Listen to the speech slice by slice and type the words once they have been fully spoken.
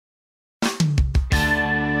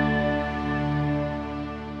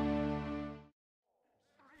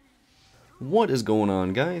What is going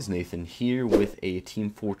on, guys? Nathan here with a Team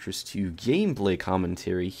Fortress 2 gameplay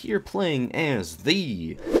commentary here, playing as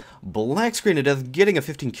the Black Screen of Death, getting a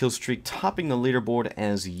 15 kill streak, topping the leaderboard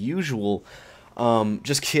as usual.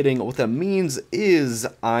 Just kidding. What that means is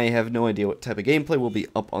I have no idea what type of gameplay will be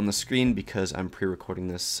up on the screen because I'm pre-recording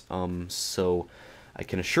this, so I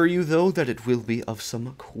can assure you, though, that it will be of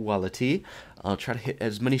some quality. I'll try to hit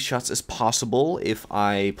as many shots as possible if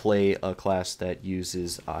I play a class that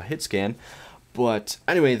uses hit scan. But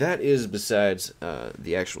anyway, that is besides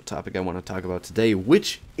the actual topic I want to talk about today,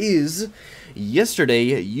 which is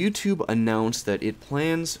yesterday YouTube announced that it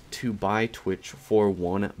plans to buy Twitch for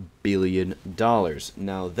 $1 billion.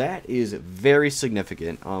 Now that is very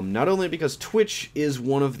significant, not only because Twitch is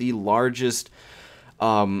one of the largest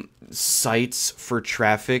sites for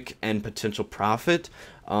traffic and potential profit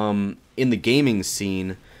in the gaming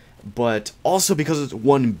scene, but also because it's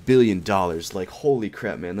 $1 billion. Like, holy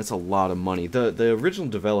crap, man, that's a lot of money. The original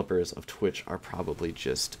developers of Twitch are probably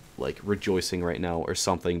just like rejoicing right now or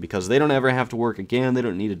something, because they don't ever have to work again. They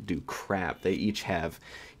don't need to do crap. They each have,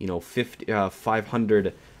 you know,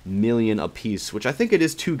 500 million apiece, which I think it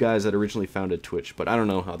is two guys that originally founded Twitch, but I don't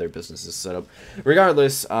know how their business is set up.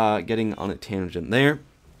 Regardless, getting on a tangent there,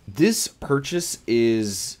 this purchase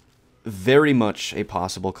is very much a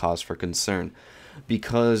possible cause for concern,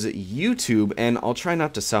 because YouTube, and I'll try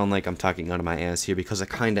not to sound like I'm talking out of my ass here because I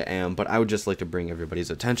kinda am, but I would just like to bring everybody's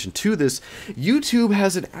attention to this. YouTube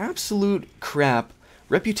has an absolute crap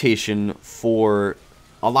reputation for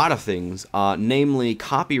a lot of things, namely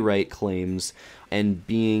copyright claims and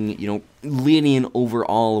being, you know, lenient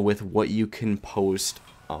overall with what you can post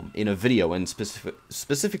in a video, and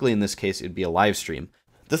specifically in this case it'd be a live stream.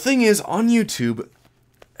 The thing is, on YouTube,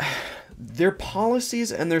 their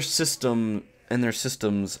policies and their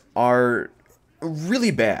systems are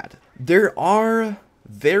really bad. There are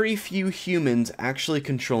very few humans actually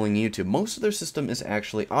controlling YouTube. Most of their system is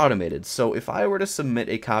actually automated. So if I were to submit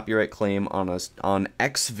a copyright claim on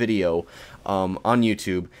X video on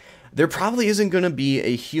YouTube, there probably isn't going to be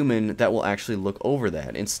a human that will actually look over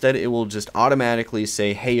that. Instead, it will just automatically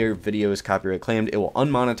say, hey, your video is copyright claimed. It will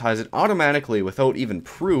unmonetize it automatically without even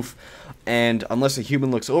proof. And unless a human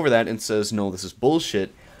looks over that and says, no, this is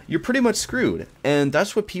bullshit, you're pretty much screwed. And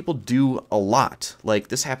that's what people do a lot. Like,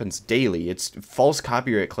 this happens daily. False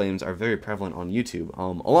copyright claims are very prevalent on YouTube,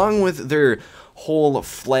 along with their whole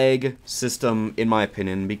flag system, in my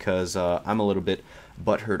opinion, because I'm a little bit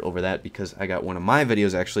butthurt over that, because I got one of my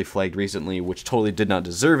videos actually flagged recently, which totally did not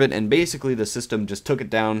deserve it, and basically the system just took it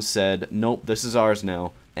down, said, nope, this is ours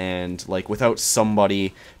now, and like without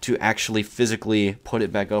somebody to actually physically put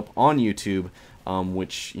it back up on YouTube,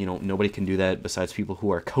 which, you know, nobody can do that besides people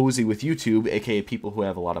who are cozy with YouTube, aka people who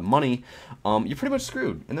have a lot of money. You're pretty much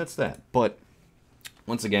screwed, and that's that. But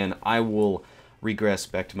once again, I will regress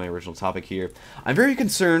back to my original topic here. I'm very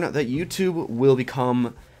concerned that YouTube will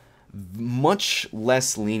become much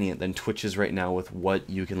less lenient than Twitch is right now with what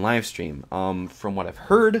you can live stream. From what I've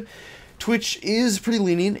heard, Twitch is pretty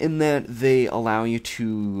lenient in that they allow you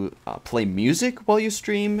to play music while you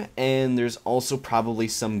stream, and there's also probably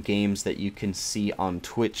some games that you can see on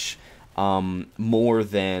Twitch more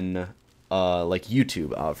than like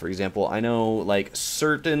YouTube. For example, I know like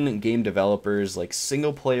certain game developers, like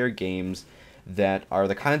single-player games that are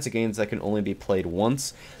the kinds of games that can only be played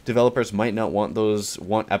once. Developers might not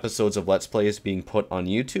want episodes of Let's Plays being put on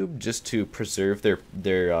YouTube just to preserve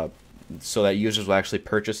their so that users will actually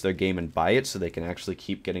purchase their game and buy it so they can actually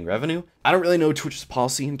keep getting revenue. I don't really know Twitch's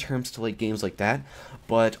policy in terms to like games like that,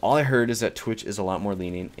 but all I heard is that Twitch is a lot more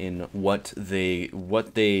lenient in what they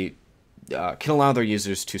can allow their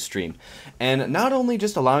users to stream. And not only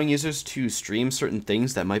just allowing users to stream certain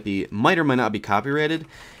things that might or might not be copyrighted,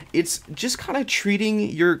 it's just kind of treating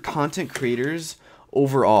your content creators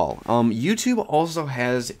overall. YouTube also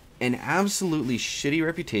has an absolutely shitty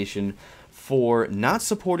reputation for not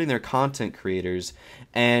supporting their content creators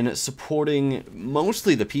and supporting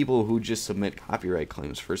mostly the people who just submit copyright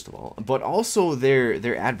claims, first of all, but also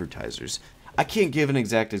their advertisers. I can't give an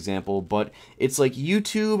exact example, but it's like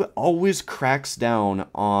YouTube always cracks down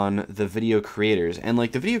on the video creators, and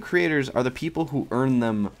like the video creators are the people who earn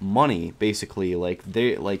them money, basically. Like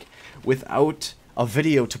without a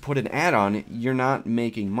video to put an ad on, you're not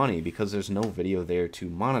making money because there's no video there to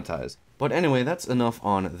monetize. But anyway, that's enough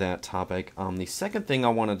on that topic. The second thing I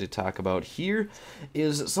wanted to talk about here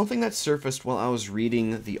is something that surfaced while I was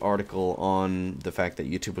reading the article on the fact that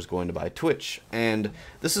YouTube was going to buy Twitch. And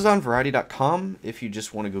this is on Variety.com. If you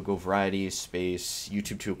just want to Google Variety space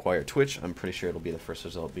YouTube to acquire Twitch, I'm pretty sure it'll be the first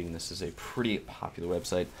result, being this is a pretty popular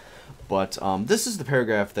website. But this is the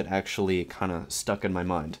paragraph that actually kind of stuck in my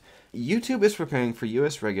mind. YouTube is preparing for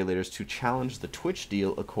US regulators to challenge the Twitch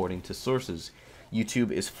deal, according to sources.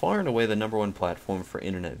 YouTube is far and away the #1 platform for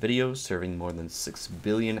internet videos, serving more than 6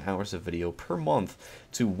 billion hours of video per month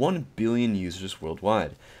to 1 billion users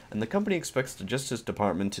worldwide. And the company expects the Justice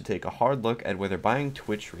Department to take a hard look at whether buying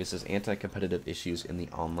Twitch raises anti-competitive issues in the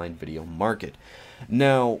online video market.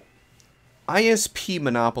 Now, ISP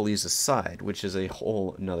monopolies aside, which is a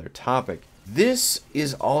whole another topic, this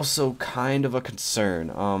is also kind of a concern.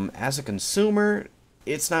 As a consumer,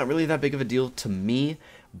 it's not really that big of a deal to me,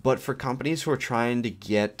 but for companies who are trying to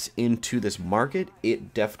get into this market,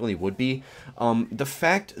 it definitely would be. The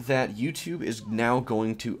fact that YouTube is now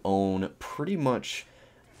going to own pretty much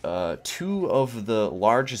 2 of the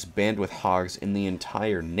largest bandwidth hogs in the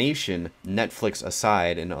entire nation, Netflix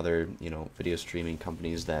aside, and other, video streaming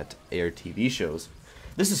companies that air TV shows.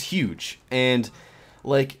 This is huge. And,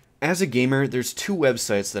 as a gamer, there's 2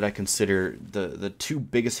 websites that I consider the 2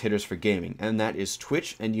 biggest hitters for gaming, and that is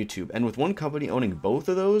Twitch and YouTube. And with one company owning both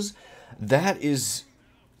of those, that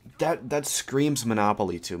screams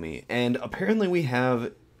monopoly to me. And apparently we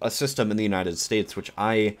have a system in the United States, which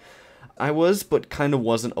I was, but kind of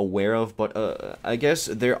wasn't aware of, but I guess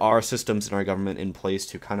there are systems in our government in place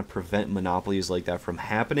to kind of prevent monopolies like that from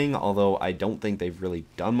happening, although I don't think they've really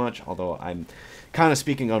done much, although I'm kind of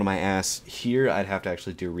speaking out of my ass here. I'd have to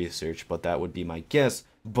actually do research, but that would be my guess.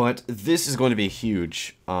 But this is going to be a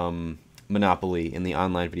huge monopoly in the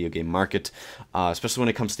online video game market, especially when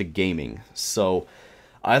it comes to gaming. So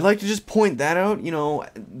I'd like to just point that out.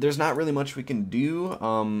 There's not really much we can do.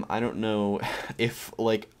 I don't know if,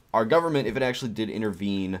 our government, if it actually did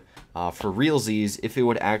intervene for realsies, if it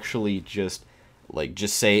would actually just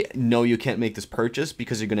say, no, you can't make this purchase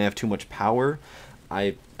because you're going to have too much power.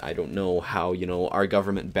 I don't know how, our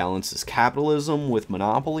government balances capitalism with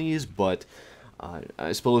monopolies, but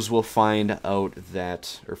I suppose we'll find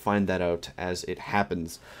that out as it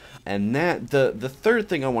happens. And the third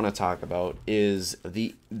thing I want to talk about is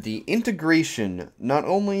the integration, not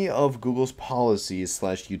only of Google's policies /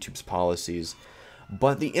 YouTube's policies,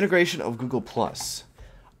 but the integration of Google+.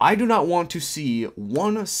 I do not want to see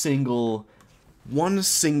one single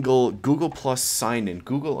Google+ sign-in,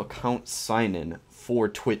 Google account sign-in for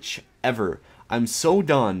Twitch ever. I'm so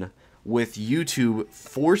done with YouTube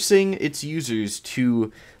forcing its users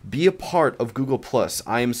to be a part of Google+.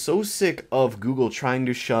 I am so sick of Google trying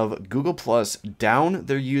to shove Google+ down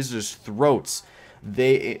their users' throats.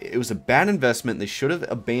 It was a bad investment. They should have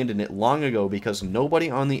abandoned it long ago because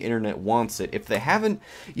nobody on the internet wants it. If they haven't,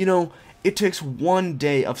 it takes one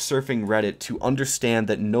day of surfing Reddit to understand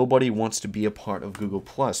that nobody wants to be a part of Google+.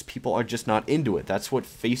 People are just not into it. That's what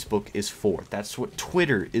Facebook is for. That's what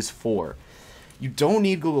Twitter is for. You don't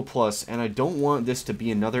need Google+, and I don't want this to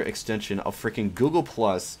be another extension of freaking Google+.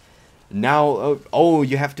 Now,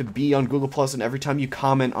 you have to be on Google+, and every time you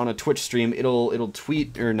comment on a Twitch stream, it'll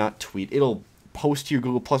tweet, or not tweet, it'll post to your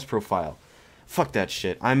Google+ profile. Fuck that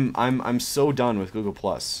shit. I'm so done with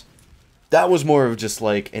Google+. That was more of just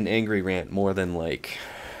an angry rant more than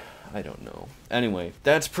I don't know. Anyway,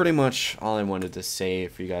 that's pretty much all I wanted to say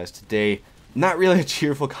for you guys today. Not really a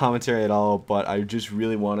cheerful commentary at all, but I just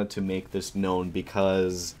really wanted to make this known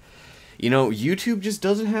because YouTube just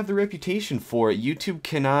doesn't have the reputation for it. YouTube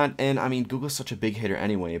cannot, and I mean Google's such a big hitter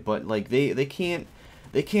anyway, but they can't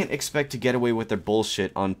expect to get away with their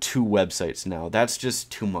bullshit on 2 websites now. That's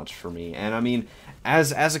just too much for me. And I mean,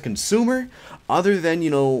 as a consumer, other than,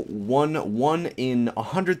 one in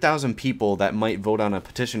 100,000 people that might vote on a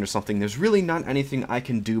petition or something, there's really not anything I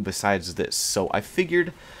can do besides this. So I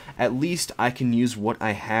figured at least I can use what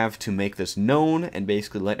I have to make this known and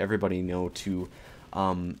basically let everybody know to,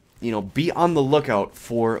 be on the lookout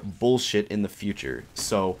for bullshit in the future.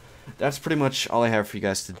 So that's pretty much all I have for you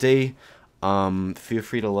guys today. Feel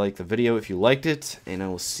free to like the video if you liked it, and I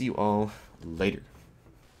will see you all later.